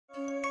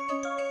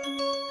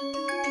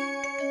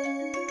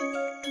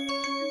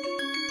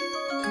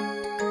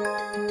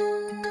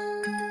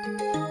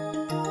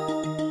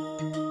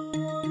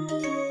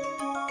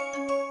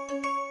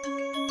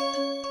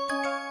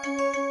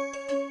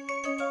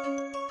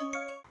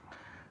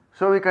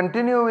So, we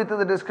continue with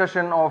the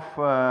discussion of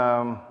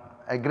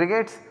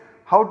aggregates,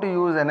 how to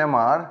use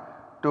NMR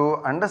to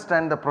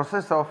understand the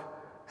process of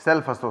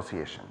self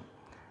association.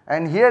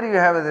 And here you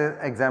have the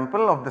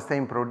example of the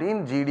same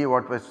protein GD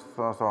what we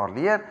saw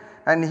earlier,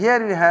 and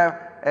here you have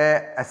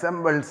a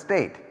assembled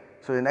state.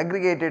 So, an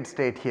aggregated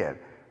state here,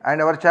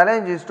 and our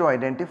challenge is to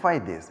identify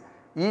this.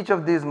 Each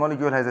of these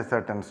molecule has a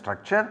certain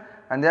structure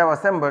and they have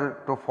assembled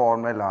to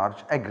form a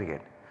large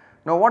aggregate.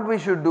 Now what we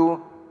should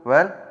do?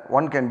 Well,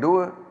 one can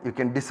do, you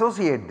can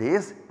dissociate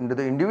these into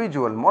the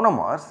individual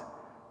monomers,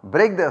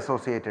 break the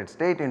associated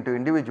state into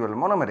individual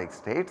monomeric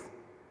states,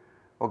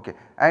 okay.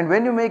 And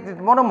when you make it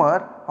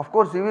monomer, of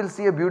course you will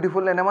see a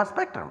beautiful NMR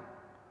spectrum,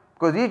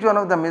 because each one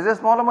of them is a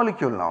smaller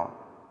molecule now,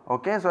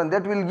 okay. So and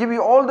that will give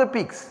you all the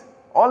peaks,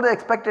 all the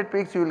expected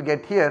peaks you will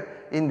get here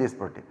in this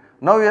protein.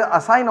 Now you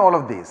assign all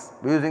of these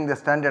using the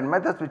standard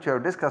methods which we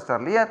have discussed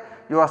earlier,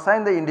 you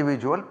assign the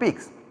individual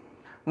peaks.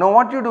 Now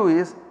what you do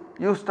is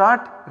you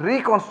start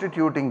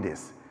reconstituting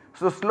this.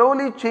 So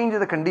slowly change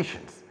the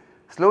conditions,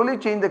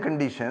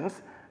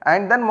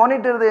 and then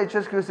monitor the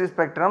HSQC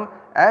spectrum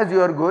as you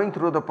are going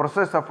through the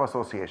process of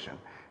association.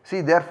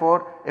 See,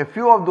 therefore a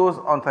few of those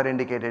are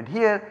indicated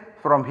here.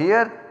 From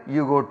here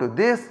you go to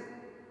this,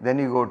 then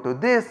you go to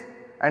this,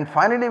 and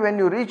finally when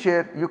you reach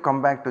here you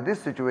come back to this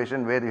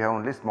situation where you have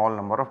only small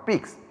number of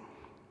peaks,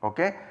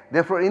 okay.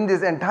 Therefore in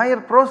this entire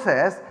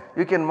process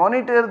you can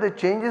monitor the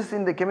changes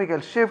in the chemical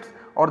shifts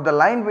or the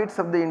line weights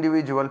of the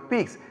individual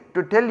peaks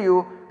to tell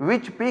you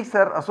which peaks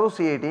are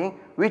associating,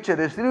 which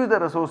residues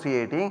are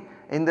associating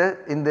in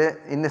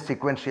the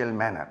sequential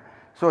manner.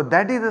 So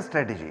that is the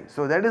strategy.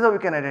 So that is how we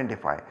can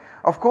identify.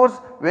 Of course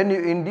when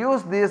you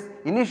induce this,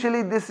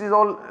 initially this is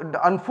all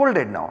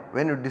unfolded now,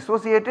 when you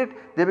dissociate it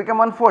they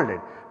become unfolded,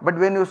 but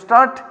when you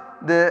start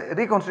the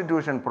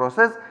reconstitution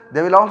process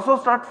they will also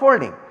start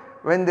folding.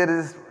 When there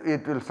is,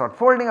 it will start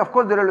folding, of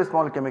course there will be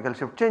small chemical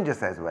shift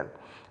changes as well,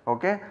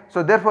 okay.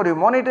 So therefore you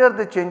monitor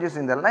the changes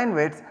in the line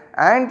weights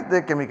and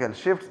the chemical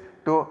shifts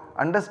to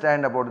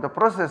understand about the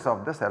process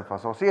of the self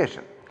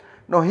association.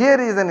 Now here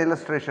is an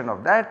illustration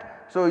of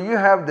that. So you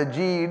have the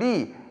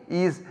GED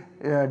is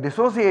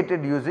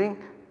dissociated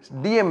using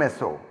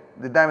DMSO,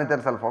 the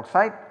dimethyl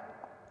sulfoxide.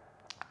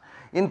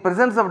 In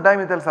presence of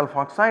dimethyl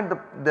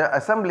sulfoxide the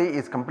assembly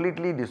is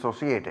completely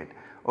dissociated,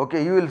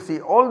 okay. You will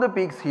see all the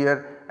peaks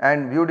here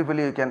and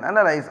beautifully you can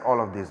analyze all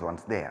of these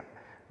ones there,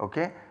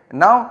 okay.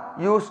 Now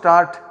you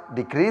start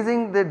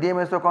decreasing the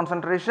DMSO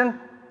concentration,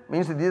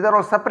 means these are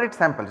all separate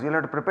samples, you will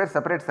have to prepare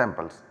separate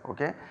samples,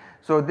 okay.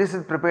 So this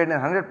is prepared in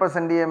 100%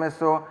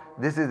 DMSO,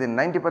 this is in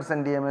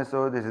 90%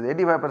 DMSO, this is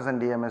 85%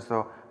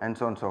 DMSO, and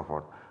so on and so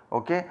forth,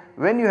 okay.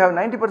 When you have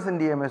 90%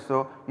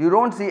 DMSO you do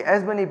not see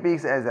as many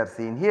peaks as are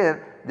seen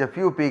here, the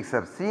few peaks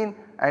are seen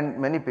and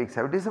many peaks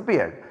have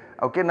disappeared,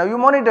 okay. Now you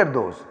monitor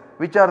those,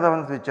 which are the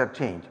ones which are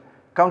changed.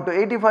 Come to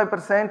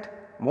 85%,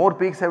 more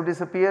peaks have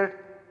disappeared,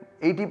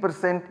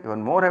 80%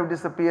 even more have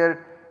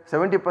disappeared,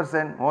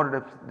 70% more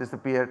have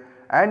disappeared,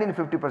 and in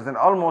 50%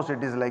 almost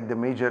it is like the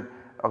major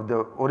of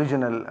the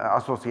original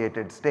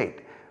associated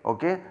state,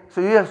 okay.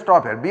 So you have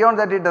stop here, beyond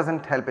that it does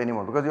not help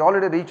anymore because you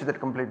already reached that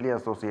completely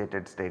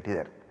associated state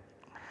here.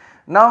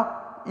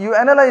 Now you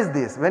analyze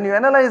this, when you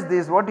analyze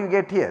this what you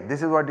get here,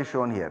 this is what is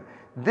shown here.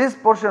 This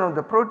portion of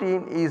the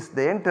protein is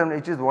the end term,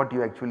 which is what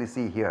you actually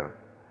see here.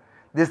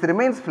 This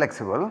remains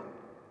flexible,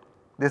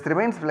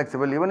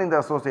 even in the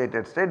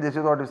associated state, this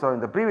is what we saw in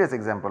the previous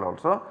example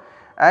also,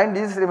 and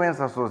this remains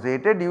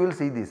associated, you will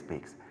see these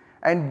peaks.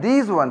 And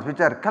these ones which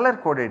are color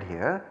coded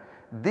here,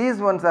 these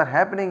ones are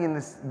happening in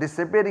this,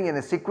 disappearing in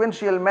a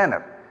sequential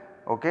manner,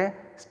 okay.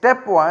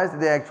 Stepwise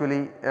they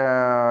actually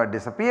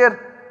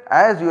disappear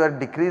as you are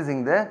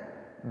decreasing the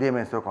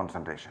DMSO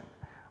concentration,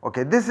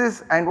 okay. This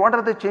is, and what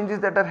are the changes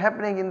that are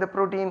happening in the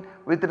protein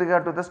with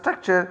regard to the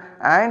structure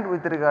and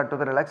with regard to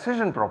the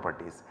relaxation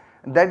properties,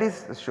 that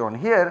is shown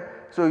here.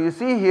 So you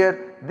see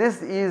here,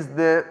 this is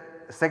the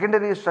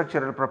secondary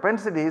structural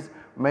propensities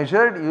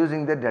measured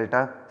using the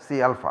delta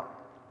C alpha.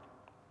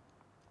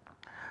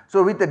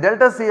 So with the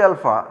delta C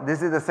alpha,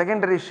 this is the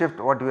secondary shift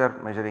what we are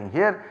measuring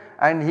here,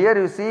 and here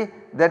you see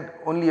that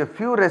only a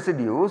few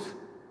residues,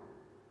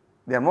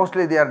 they are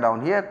mostly they are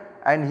down here,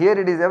 and here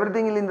it is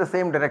everything in the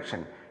same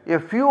direction. A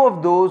few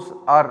of those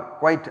are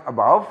quite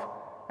above,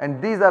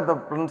 and these are the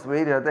ones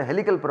where the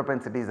helical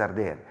propensities are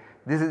there.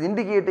 This is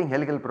indicating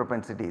helical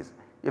propensities.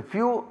 A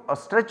few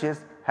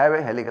stretches have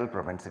a helical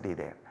propensity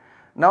there.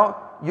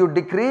 Now you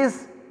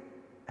decrease,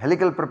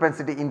 helical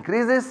propensity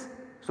increases,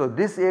 so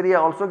this area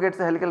also gets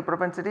a helical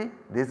propensity,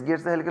 this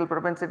gets a helical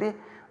propensity,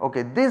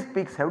 okay. These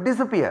peaks have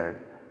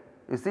disappeared.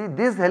 You see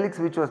this helix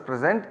which was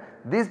present,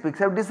 these peaks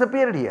have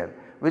disappeared here,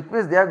 which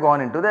means they have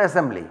gone into the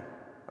assembly,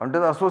 onto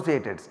the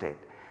associated state.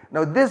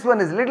 Now this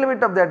one is little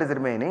bit of that is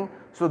remaining,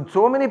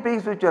 so many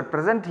peaks which are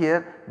present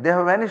here, they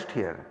have vanished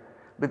here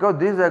because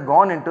these have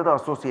gone into the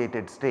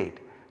associated state.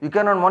 You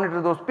cannot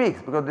monitor those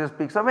peaks because these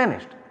peaks are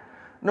vanished.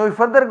 Now you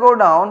further go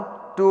down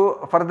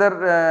to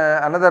further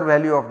another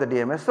value of the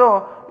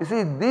DMSO, you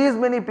see these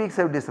many peaks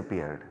have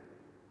disappeared,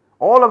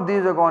 All of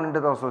these have gone into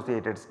the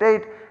associated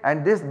state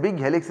and this big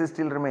helix is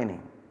still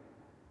remaining.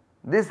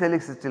 This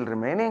helix is still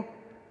remaining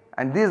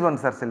and these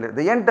ones are still,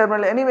 the N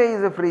terminal anyway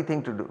is a free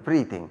thing to do,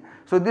 free thing.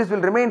 So this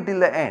will remain till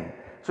the end.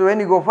 So when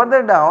you go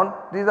further down,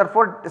 these are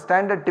 4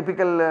 standard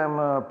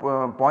typical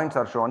points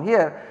are shown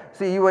here.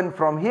 See, even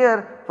from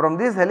here, from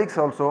this helix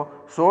also,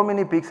 so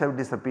many peaks have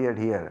disappeared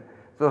here.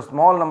 So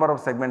small number of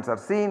segments are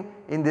seen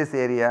in this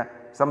area,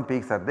 some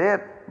peaks are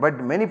there, but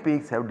many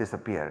peaks have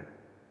disappeared,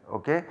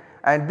 okay.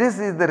 And this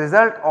is the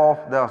result of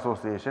the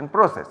association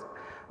process.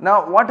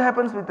 Now what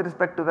happens with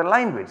respect to the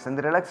line widths and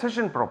the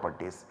relaxation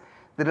properties?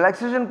 The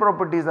relaxation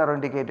properties are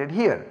indicated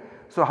here.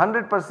 So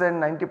 100%,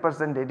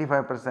 90%,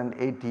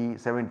 85%, 80,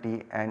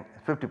 70 and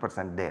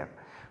 50% there.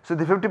 So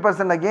the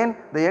 50% again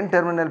the N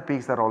terminal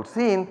peaks are all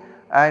seen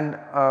and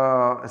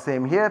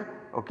same here,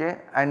 okay.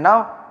 And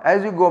now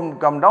as you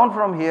come down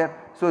from here,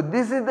 so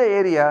this is the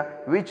area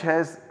which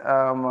has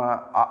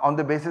on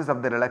the basis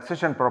of the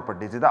relaxation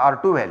properties, the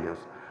R2 values.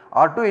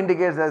 R2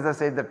 indicates, as I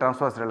said, the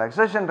transverse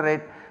relaxation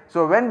rate.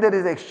 So when there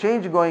is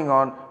exchange going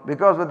on,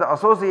 because with the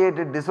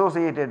associated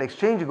dissociated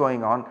exchange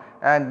going on,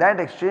 and that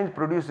exchange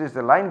produces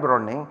a line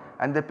broadening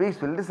and the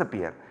peaks will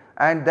disappear,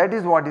 and that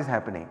is what is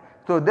happening.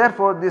 So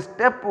therefore this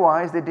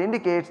stepwise it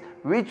indicates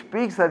which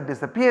peaks are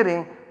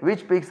disappearing,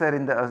 which peaks are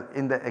in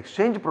the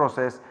exchange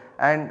process,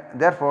 and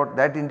therefore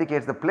that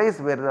indicates the place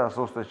where the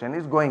association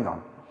is going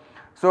on.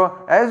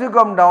 So as you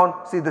come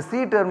down, see the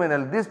C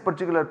terminal, this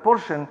particular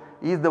portion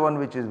is the one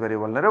which is very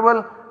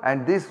vulnerable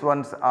and these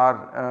ones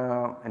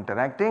are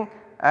interacting,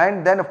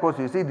 and then of course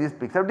you see these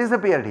peaks have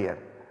disappeared here.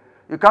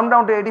 You come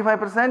down to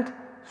 85%,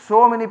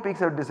 so many peaks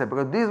have disappeared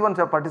because these ones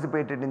have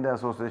participated in the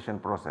association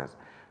process.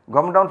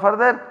 Come down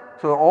further,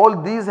 so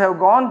all these have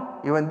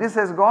gone, even this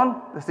has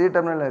gone, the C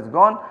terminal has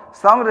gone,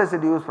 some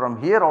residues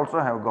from here also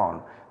have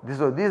gone.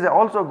 So these have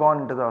also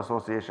gone into the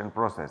association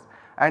process.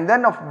 And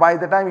then by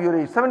the time you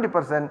reach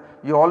 70%,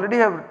 you already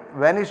have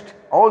vanished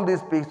all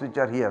these peaks which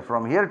are here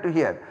from here to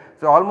here.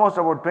 So almost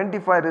about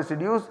 25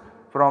 residues,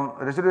 from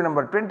residue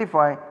number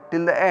 25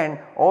 till the end,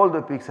 all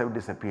the peaks have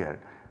disappeared,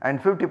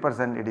 and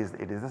 50% it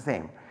is the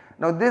same.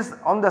 Now this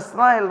on the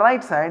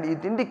right side,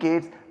 it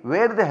indicates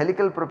where the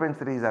helical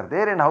propensities are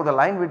there and how the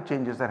line width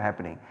changes are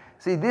happening.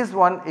 See, this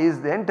one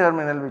is the N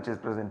terminal which is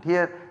present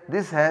here.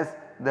 This has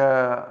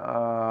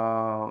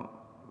the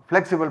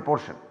flexible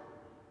portion.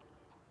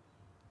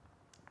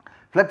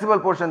 Flexible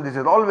portion, this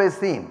is always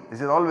seen,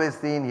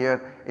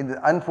 here in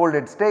the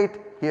unfolded state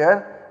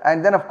here,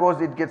 and then of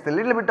course it gets a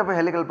little bit of a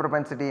helical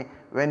propensity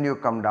when you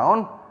come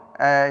down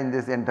in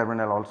this N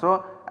terminal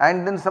also,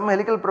 and then some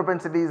helical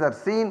propensities are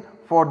seen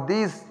for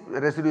these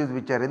residues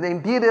which are in the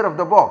interior of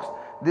the box.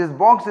 This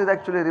box is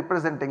actually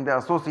representing the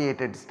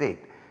associated state,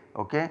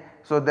 okay.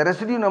 So the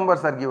residue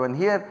numbers are given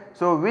here,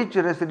 so which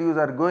residues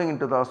are going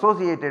into the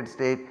associated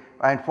state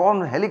and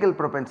form helical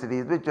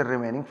propensities which are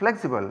remaining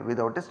flexible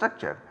without a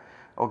structure.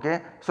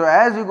 Okay. So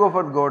as you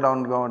go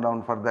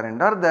down further and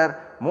further,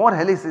 more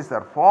helices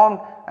are formed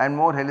and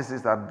more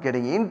helices are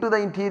getting into the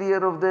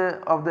interior of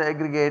the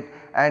aggregate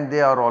and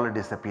they are all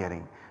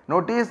disappearing.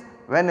 Notice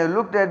when you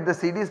looked at the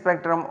CD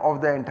spectrum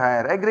of the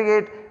entire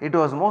aggregate, it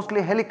was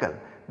mostly helical.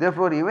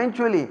 Therefore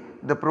eventually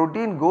the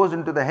protein goes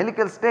into the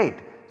helical state.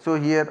 So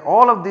here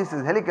all of this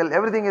is helical,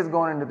 everything is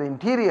gone into the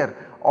interior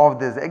of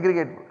this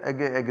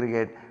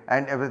aggregate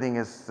and everything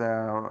is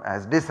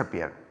has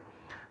disappeared.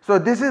 So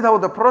this is how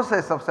the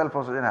process of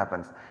self-association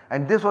happens,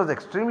 and this was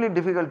extremely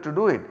difficult to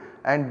do it,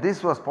 and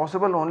this was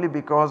possible only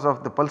because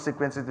of the pulse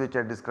sequences which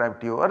I described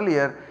to you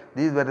earlier.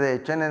 These were the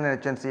HN and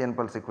HNCN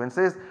pulse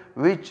sequences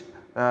which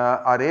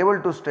are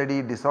able to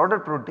study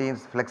disordered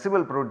proteins,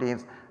 flexible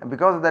proteins, and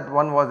because of that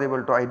one was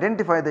able to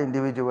identify the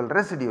individual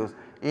residues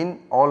in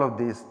all of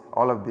these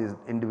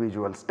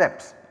individual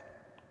steps.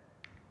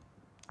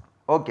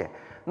 Okay.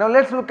 Now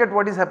let us look at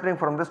what is happening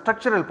from the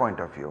structural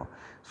point of view.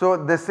 So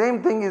the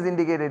same thing is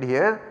indicated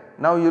here.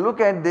 Now you look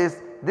at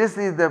this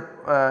is the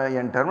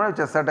N terminal which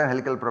has certain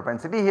helical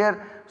propensity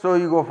here. So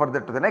you go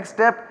further to the next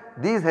step,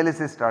 these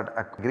helices start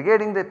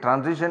aggregating, the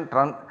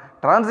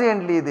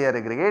transiently they are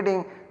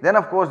aggregating, then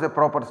of course the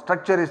proper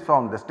structure is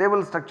formed, the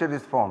stable structure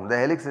is formed, the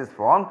helix is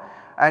formed,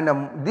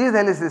 and these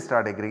helices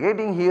start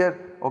aggregating here,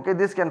 okay.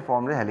 This can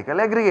form the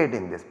helical aggregate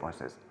in this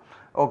process,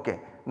 okay.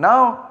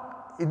 Now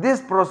in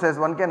this process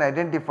one can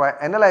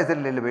analyze it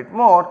a little bit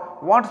more,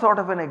 what sort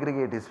of an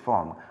aggregate is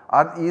formed,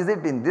 is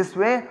it in this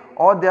way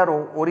or they are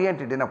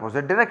oriented in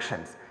opposite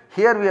directions.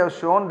 Here we have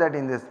shown that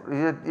in this,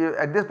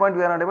 at this point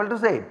we are not able to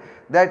say it,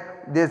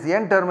 that this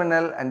N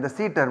terminal and the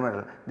C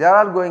terminal, they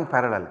are all going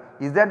parallel.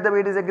 Is that the way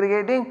it is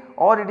aggregating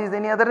or it is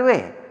any other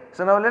way?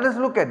 So now let us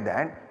look at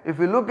that. If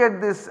you look at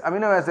this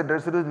amino acid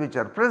residues which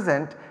are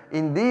present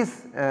in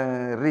these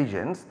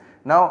regions,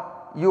 now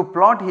you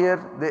plot here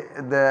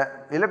the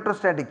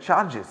electrostatic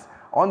charges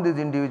on these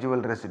individual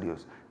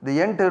residues.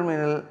 The N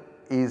terminal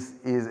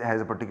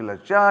has a particular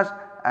charge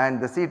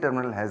and the C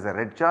terminal has a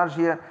red charge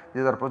here.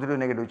 These are positive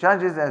negative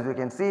charges as we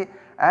can see,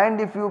 and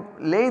if you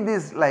lay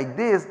this like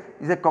this,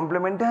 is a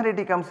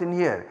complementarity comes in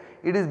here.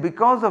 It is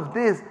because of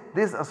this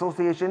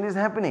association is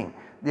happening.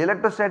 The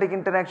electrostatic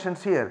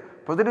interactions here,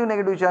 positive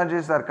negative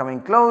charges are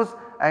coming close,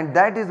 and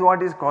that is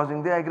what is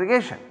causing the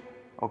aggregation.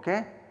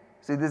 Okay?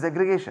 See this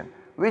aggregation,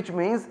 which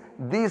means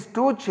these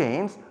two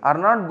chains are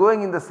not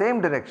going in the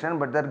same direction,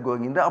 but they are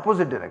going in the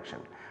opposite direction,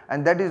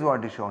 and that is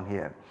what is shown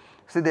here.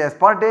 See the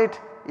aspartate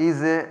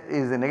is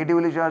a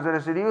negatively charged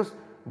residues,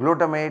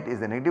 glutamate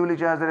is a negatively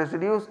charged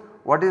residues.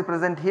 What is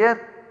present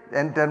here?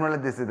 N terminal,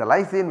 this is the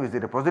lysine, which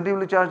is a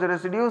positively charged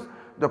residues.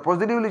 The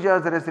positively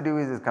charged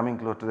residues is coming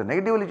close to the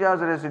negatively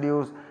charged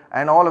residues,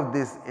 and all of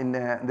this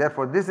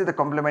therefore this is the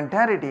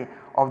complementarity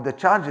of the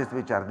charges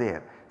which are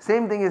there.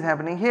 Same thing is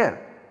happening here.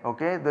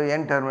 Okay, the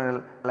N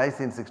terminal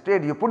lysine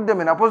 68, you put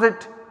them in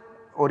opposite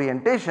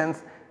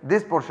orientations,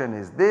 this portion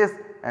is this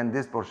and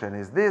this portion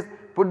is this,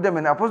 put them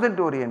in opposite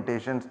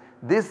orientations,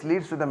 this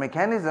leads to the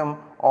mechanism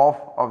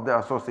of the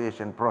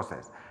association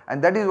process,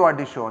 and that is what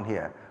is shown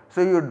here.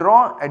 So you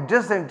draw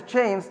adjacent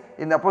chains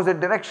in opposite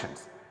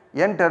directions,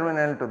 N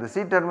terminal to the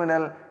C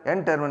terminal,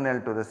 N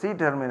terminal to the C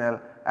terminal,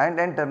 and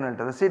N terminal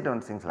to the C terminal,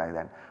 things like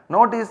that.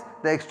 Notice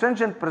the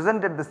extension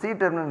present at the C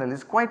terminal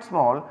is quite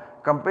small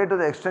compared to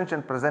the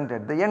extension present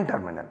at the N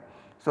terminal.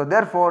 So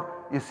therefore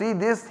you see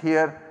this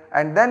here,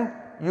 and then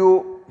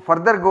you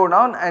further go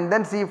down and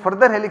then see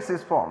further helix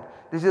is formed.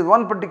 This is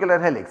one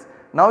particular helix.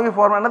 Now you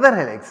form another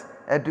helix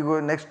as you go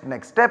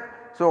next step.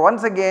 So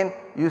once again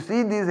you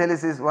see these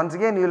helices, once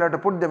again you will have to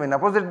put them in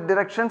opposite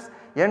directions,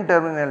 N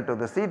terminal to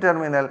the C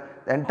terminal,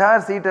 the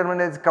entire C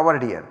terminal is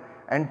covered here.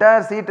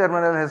 Entire C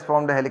terminal has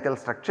formed a helical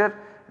structure.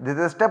 This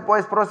is a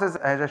stepwise process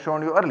as I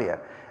shown you earlier,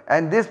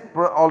 and this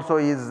also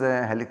is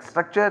a helix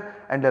structure,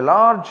 and a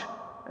large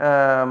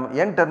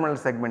N terminal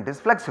segment is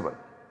flexible.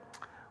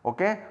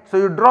 Okay. So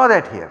you draw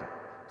that here.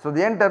 So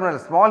the N terminal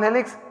small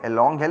helix, a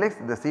long helix,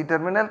 the C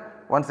terminal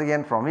once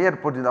again from here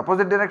put in the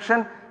opposite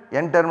direction,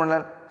 N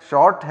terminal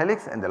short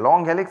helix and the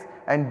long helix,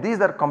 and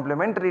these are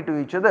complementary to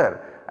each other,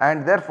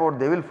 and therefore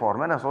they will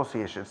form an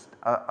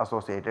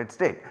associated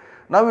state.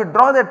 Now we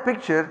draw that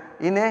picture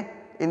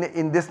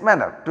in this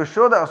manner to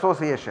show the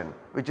association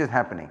which is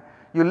happening.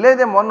 You lay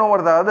them one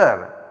over the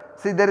other.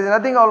 See, there is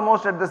nothing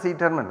almost at the C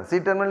terminal. C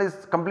terminal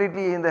is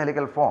completely in the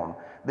helical form.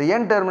 The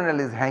N terminal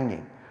is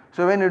hanging.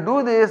 So when you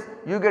do this,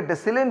 you get a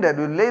cylinder,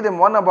 you lay them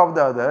one above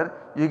the other,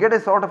 you get a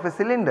sort of a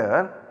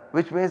cylinder,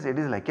 which means it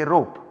is like a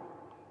rope.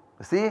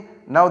 See,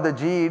 now the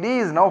GED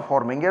is now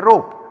forming a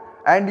rope,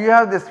 and you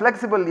have this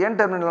flexible N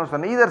terminals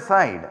on either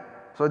side.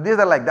 So these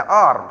are like the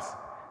arms,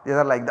 these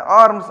are like the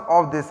arms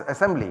of this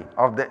assembly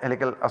of the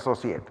helical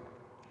associate.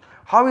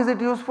 How is it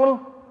useful?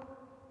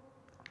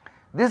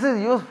 This is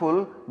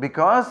useful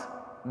because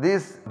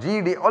this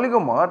GED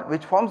oligomer,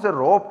 which forms a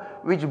rope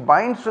which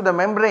binds to the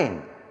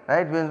membrane,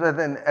 right,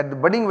 at the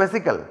budding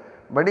vesicle.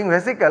 Budding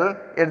vesicle,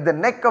 at the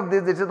neck of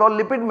this is all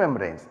lipid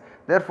membranes.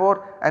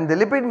 Therefore, and the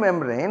lipid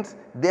membranes,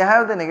 they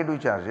have the negative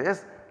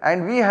charges,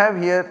 and we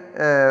have here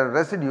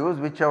residues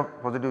which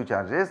have positive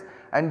charges,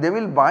 and they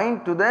will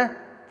bind to the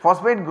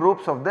phosphate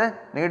groups of the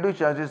negative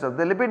charges of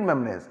the lipid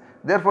membranes.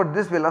 Therefore,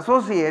 this will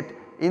associate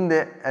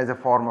as a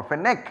form of a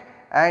neck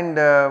and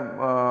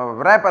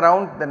wrap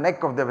around the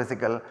neck of the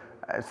vesicle.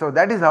 So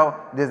that is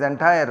how this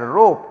entire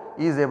rope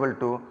is able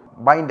to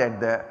bind at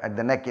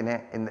the neck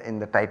in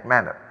the tight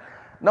manner.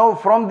 Now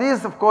from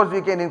this, of course,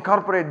 we can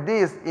incorporate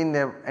this taking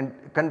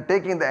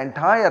the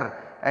entire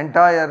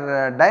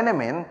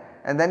dynamin,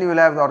 and then you will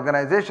have the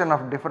organization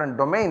of different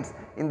domains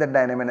in the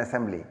dynamin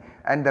assembly,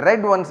 and the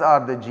red ones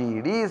are the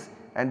GEDs,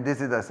 and this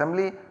is the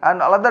assembly,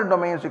 and all other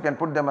domains you can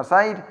put them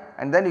aside,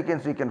 and then you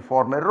can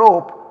form a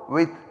rope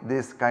with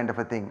this kind of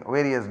a thing,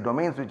 various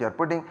domains which are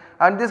putting,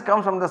 and this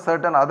comes from the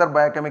certain other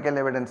biochemical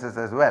evidences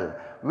as well.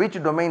 Which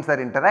domains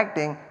are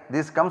interacting,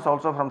 this comes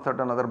also from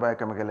certain other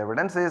biochemical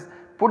evidences.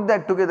 Put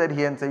that together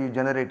here and say you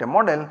generate a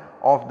model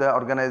of the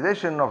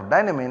organization of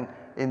dynamin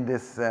in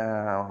this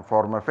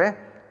form of a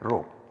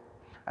rope,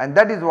 and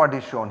that is what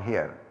is shown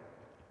here.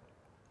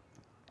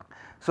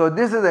 So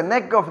this is the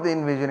neck of the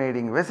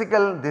invaginating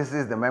vesicle, this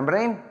is the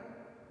membrane,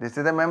 this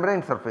is the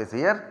membrane surface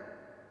here,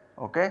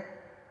 okay,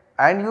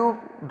 and you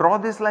draw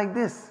this like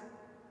this.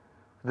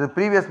 The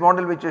previous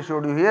model which I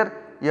showed you here,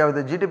 you have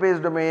the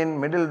GTPase domain,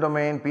 middle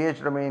domain,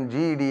 pH domain,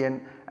 GED,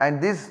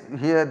 and this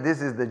here,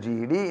 this is the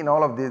GED. In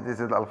all of this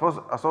is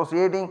also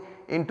associating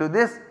into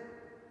this,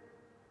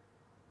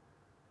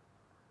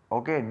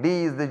 okay.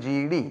 D is the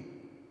GED,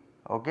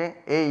 okay.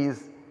 A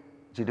is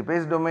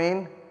GTPase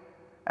domain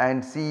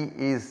and C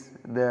is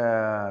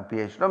the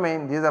pH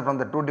domain. These are from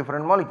the two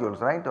different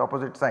molecules, right,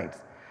 opposite sides.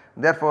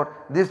 Therefore,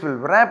 this will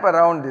wrap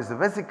around this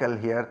vesicle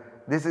here.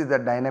 This is the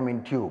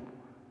dynamin tube.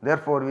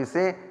 Therefore, we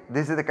say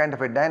this is the kind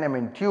of a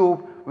dynamin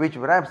tube which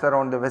wraps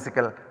around the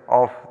vesicle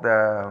of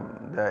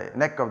the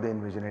neck of the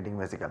invaginating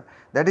vesicle.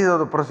 That is how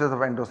the process of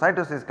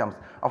endocytosis comes.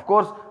 Of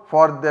course,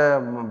 for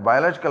the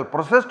biological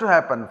process to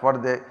happen, for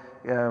the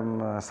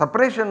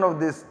separation of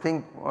this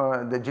thing,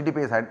 the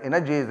GTPase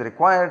energy is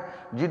required.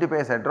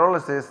 GTPase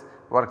hydrolysis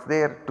works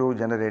there to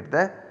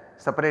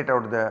separate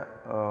out the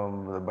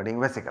budding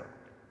vesicle.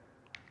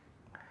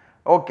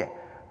 Okay.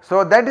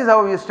 So that is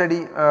how we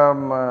study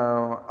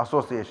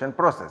association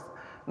process.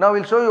 Now we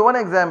will show you one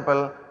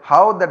example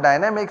how the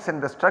dynamics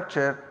and the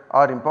structure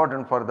are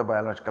important for the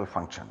biological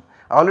function.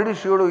 I already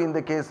showed you in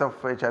the case of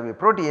HIV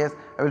protease.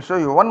 I will show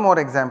you one more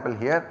example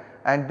here,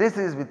 and this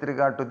is with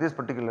regard to this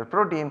particular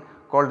protein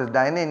called the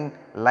dynein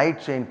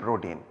light chain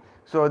protein.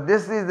 So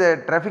this is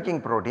a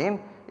trafficking protein.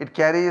 It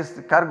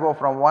carries cargo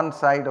from one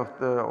side of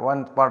the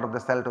one part of the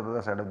cell to the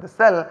other side of the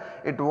cell.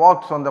 It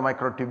walks on the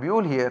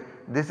microtubule here.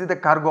 This is the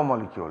cargo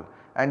molecule,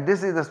 and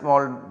this is the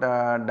small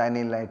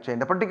dynein light chain.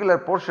 The particular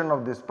portion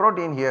of this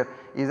protein here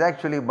is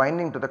actually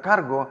binding to the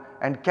cargo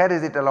and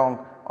carries it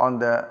along on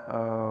the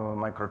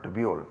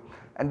microtubule.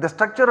 And the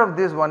structure of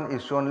this one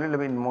is shown a little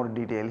bit in more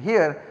detail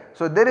here.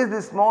 So there is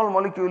this small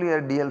molecule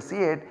here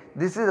DLC8.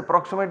 This is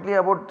approximately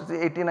about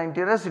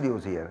 80-90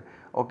 residues here.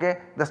 Okay.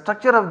 The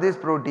structure of this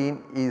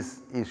protein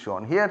is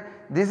shown here.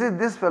 This is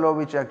this fellow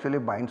which actually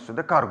binds to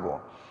the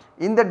cargo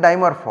in the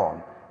dimer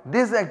form.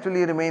 This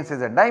actually remains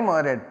as a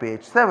dimer at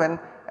pH 7,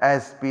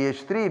 as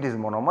pH 3 it is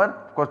monomer.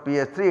 Of course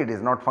pH 3 it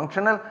is not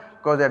functional,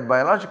 because at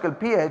biological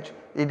pH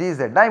it is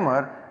a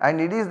dimer, and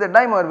it is the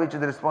dimer which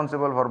is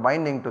responsible for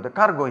binding to the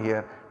cargo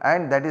here,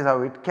 and that is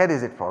how it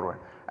carries it forward,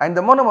 and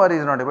the monomer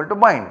is not able to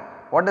bind.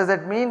 What does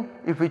that mean?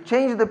 If we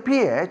change the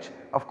pH,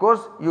 of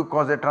course you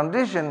cause a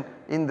transition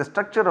in the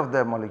structure of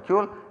the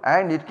molecule,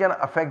 and it can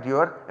affect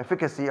your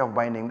efficacy of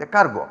binding the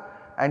cargo,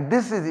 and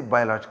this is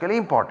biologically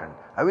important.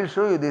 I will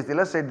show you this,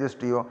 illustrate this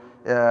to you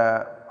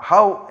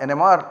how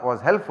NMR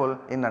was helpful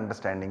in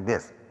understanding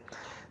this.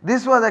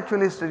 This was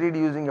actually studied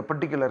using a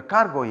particular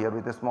cargo here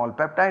with a small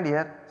peptide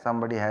here.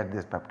 Somebody had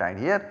this peptide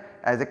here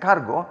as a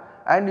cargo,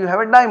 and you have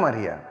a dimer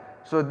here.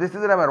 So this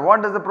is the dimer.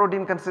 What does the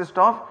protein consist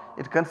of?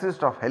 It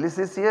consists of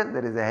helices here.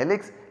 There is a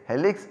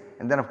helix,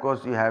 and then of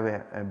course you have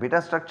a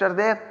beta structure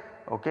there.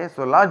 Okay,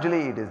 so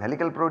largely it is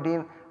helical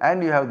protein,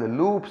 and you have the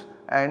loops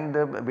and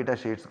the beta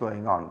sheets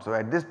going on. So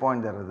at this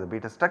point there are the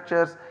beta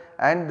structures,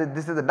 and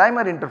this is the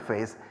dimer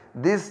interface.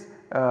 This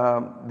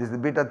is the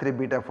beta 3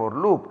 beta 4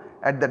 loop.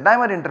 At the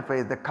dimer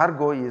interface the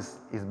cargo is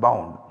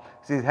bound.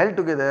 So it is held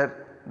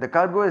together, the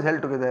cargo is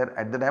held together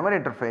at the dimer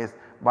interface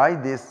by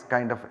this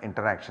kind of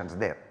interactions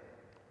there.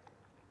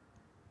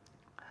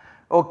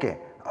 Okay.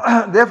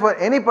 Therefore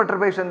any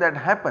perturbation that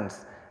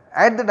happens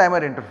at the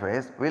dimer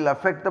interface will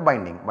affect the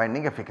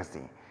binding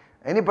efficacy.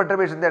 Any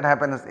perturbation that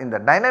happens in the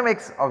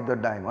dynamics of the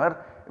dimer,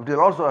 it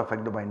will also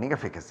affect the binding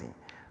efficacy.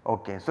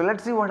 Okay. So let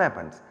us see what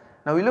happens.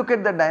 Now we look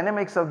at the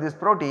dynamics of this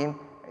protein.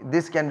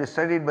 This can be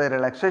studied by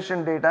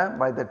relaxation data,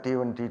 by the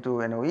T1,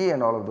 T2, NOE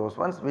and all of those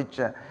ones, which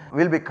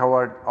will be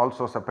covered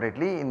also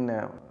separately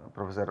in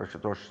Professor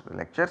Ashutosh's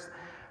lectures.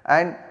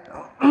 And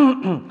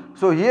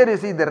so here you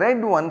see the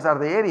red ones are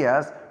the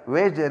areas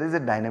where there is a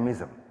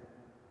dynamism.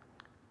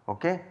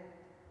 Okay.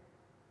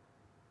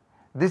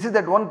 This is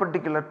at one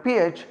particular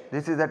pH,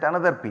 this is at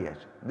another pH.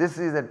 This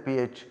is at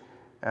pH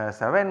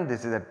 7,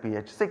 this is at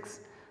pH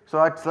 6.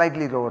 So at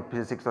slightly lower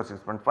pH 6 or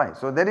 6.5.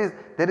 So there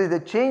is a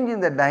change in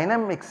the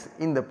dynamics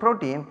in the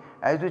protein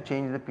as we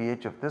change the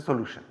pH of the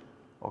solution.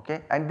 Okay,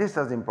 and this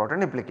has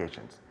important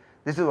implications.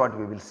 This is what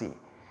we will see.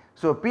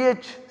 So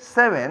pH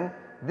 7,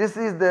 this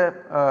is the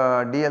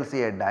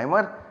DLC8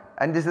 dimer,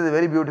 and this is a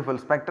very beautiful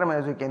spectrum.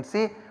 As you can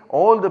see,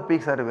 all the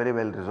peaks are very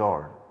well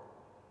resolved.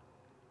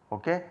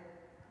 Okay,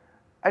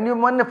 and you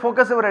want to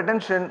focus your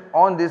attention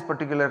on this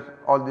particular,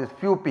 all these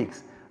few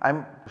peaks. I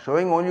am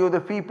showing only you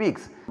the few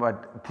peaks,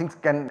 but things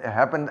can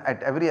happen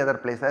at every other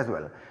place as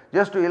well.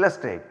 Just to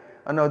illustrate,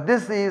 now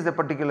this is a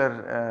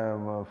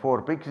particular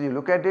 4 peaks. You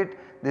look at it,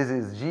 this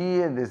is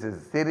G, and this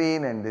is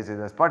serine, and this is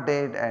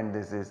aspartate, and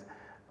this is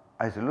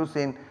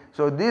isoleucine.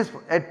 So this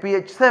at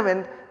pH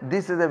 7,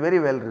 this is a very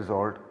well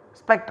resolved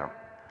spectrum.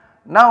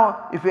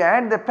 Now if you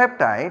add the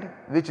peptide,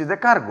 which is the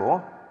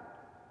cargo,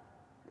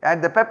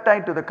 add the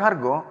peptide to the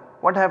cargo,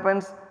 what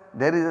happens?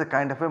 There is a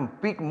kind of a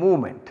peak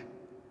movement.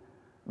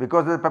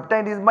 Because the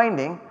peptide is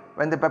binding,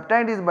 when the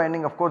peptide is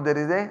binding, of course there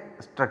is a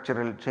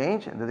structural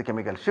change, the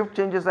chemical shift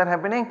changes are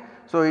happening.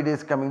 So it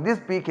is coming, this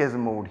peak has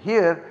moved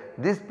here,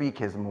 this peak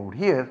has moved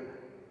here,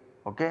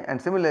 okay, and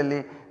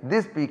similarly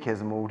this peak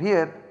has moved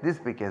here, this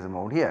peak has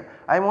moved here.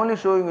 I am only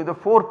showing you the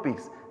 4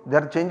 peaks,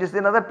 there are changes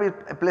in other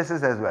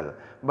places as well,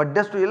 but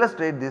just to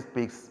illustrate these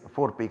peaks,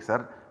 4 peaks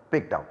are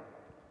picked out.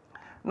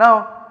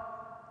 Now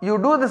you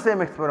do the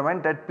same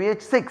experiment at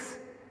pH 6,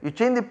 you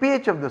change the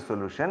pH of the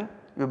solution,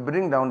 you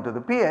bring down to the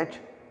pH.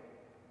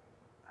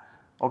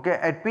 Okay,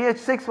 at pH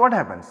 6 what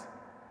happens?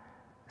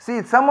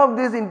 See, some of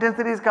these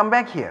intensities come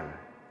back here.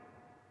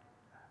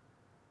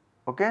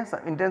 Okay, some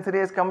intensity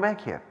has come back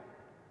here,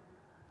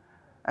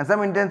 and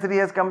some intensity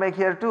has come back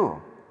here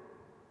too.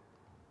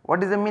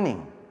 What is the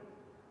meaning?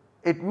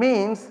 It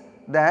means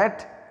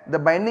that the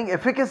binding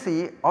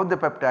efficacy of the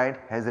peptide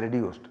has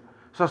reduced.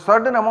 So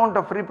certain amount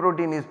of free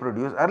protein is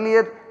produced.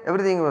 Earlier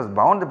everything was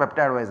bound, the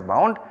peptide was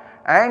bound,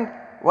 and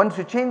once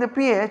you change the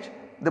pH,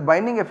 the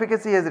binding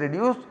efficacy has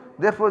reduced,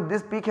 therefore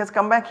this peak has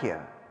come back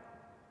here.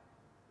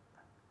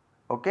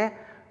 Okay.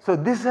 So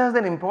this has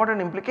an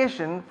important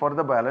implication for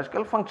the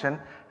biological function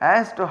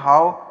as to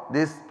how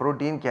this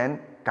protein can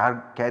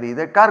carry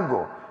the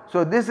cargo.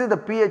 So, this is the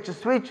pH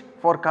switch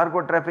for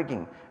cargo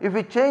trafficking. If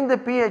we change the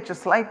pH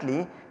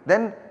slightly,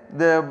 then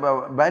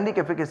the binding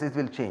efficacies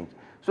will change.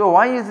 So,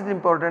 why is it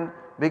important?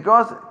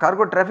 Because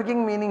cargo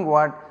trafficking meaning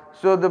what?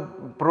 So, the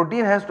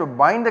protein has to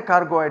bind the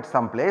cargo at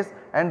some place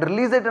and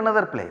release it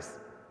another place.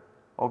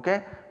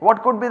 Okay.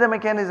 What could be the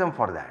mechanism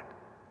for that?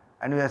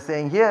 And we are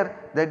saying here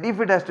that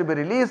if it has to be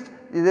released,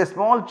 a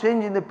small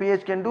change in the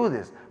pH can do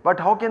this. But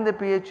how can the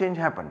pH change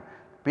happen?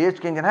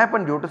 pH change can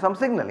happen due to some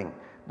signaling.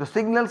 The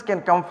signals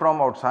can come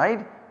from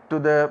outside to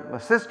the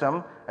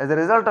system, as a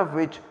result of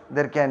which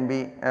there can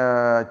be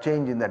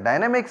change in the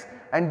dynamics,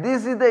 and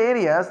this is the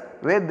areas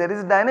where there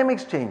is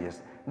dynamics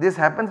changes. This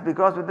happens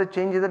because with the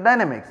change in the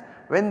dynamics.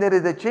 When there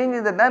is a change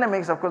in the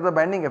dynamics, of course the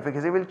binding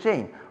efficacy will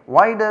change.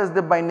 Why does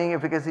the binding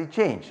efficacy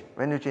change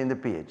when you change the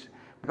pH?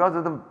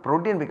 Because the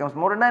protein becomes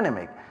more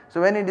dynamic.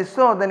 So, when it is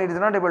so, then it is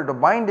not able to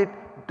bind it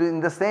in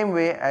the same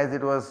way as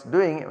it was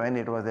doing when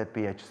it was at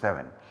pH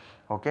 7.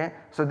 Okay.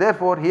 So,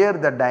 therefore, here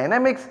the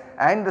dynamics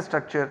and the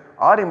structure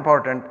are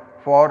important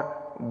for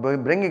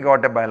bringing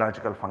out a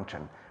biological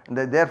function.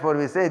 Therefore,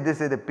 we say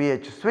this is the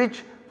pH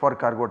switch for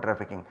cargo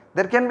trafficking.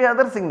 There can be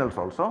other signals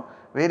also,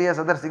 various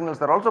other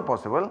signals are also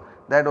possible,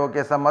 that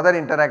okay, some other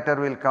interactor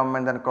will come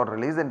and then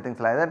release and things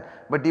like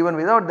that. But even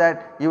without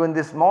that, even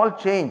this small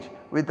change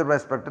with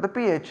respect to the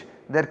pH,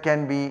 there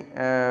can be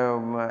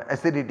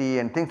acidity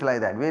and things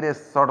like that,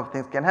 various sort of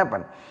things can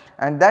happen,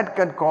 and that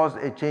can cause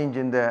a change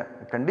in the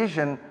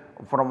condition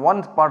from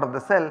one part of the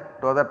cell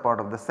to other part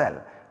of the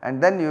cell,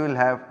 and then you will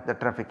have the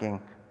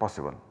trafficking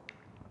possible.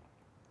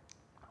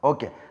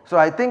 Okay. So,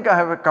 I think I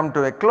have come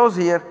to a close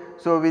here.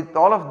 So, with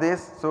all of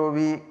this, so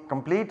we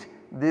complete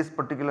this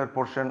particular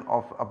portion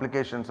of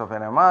applications of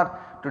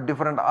NMR to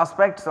different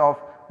aspects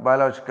of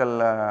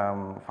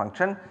biological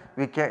function.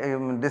 We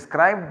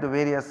described the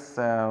various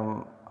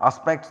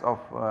aspects of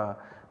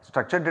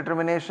structure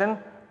determination,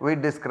 we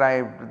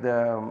described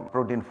the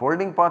protein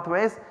folding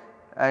pathways,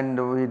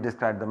 and we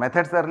described the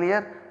methods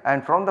earlier,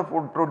 and from the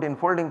protein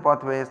folding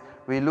pathways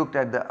we looked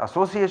at the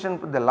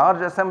association with the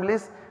large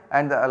assemblies,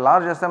 and the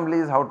large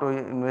assemblies how to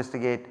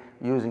investigate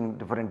using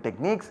different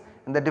techniques,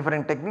 and the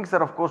different techniques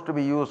are of course to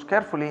be used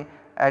carefully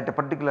at a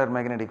particular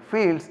magnetic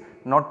fields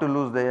not to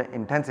lose the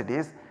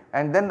intensities,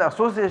 and then the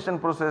association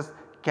process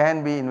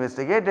can be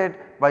investigated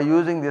by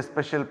using the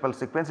special pulse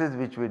sequences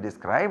which we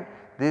described.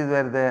 These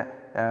were the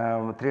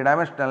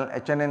 3-dimensional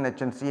HNN,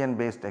 HNCN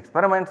based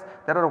experiments.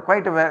 There are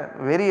quite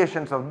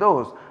variations of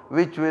those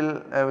which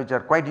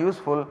are quite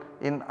useful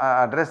in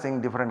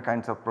addressing different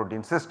kinds of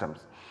protein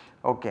systems.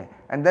 Okay.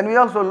 And then we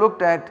also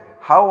looked at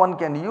how one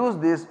can use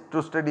this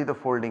to study the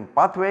folding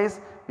pathways.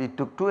 We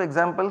took 2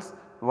 examples,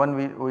 one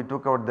we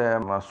took out the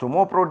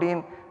SUMO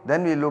protein,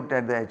 then we looked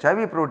at the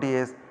HIV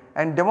protease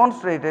and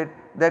demonstrated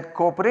that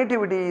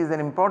cooperativity is an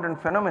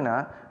important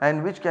phenomena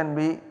and which can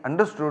be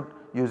understood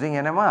using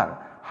NMR.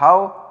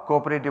 How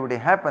cooperativity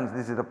happens,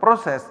 this is the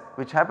process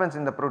which happens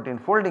in the protein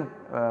folding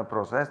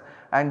process,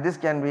 and this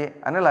can be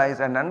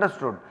analyzed and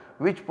understood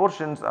which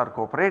portions are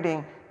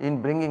cooperating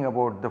in bringing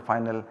about the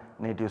final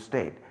native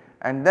state.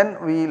 And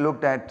then we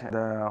looked at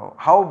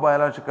how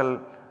biological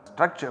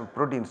structure,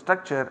 protein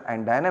structure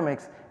and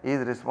dynamics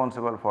is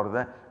responsible for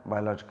the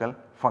biological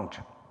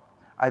function.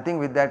 I think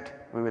with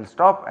that we will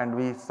stop and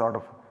we sort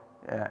of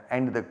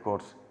end the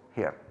course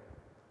here.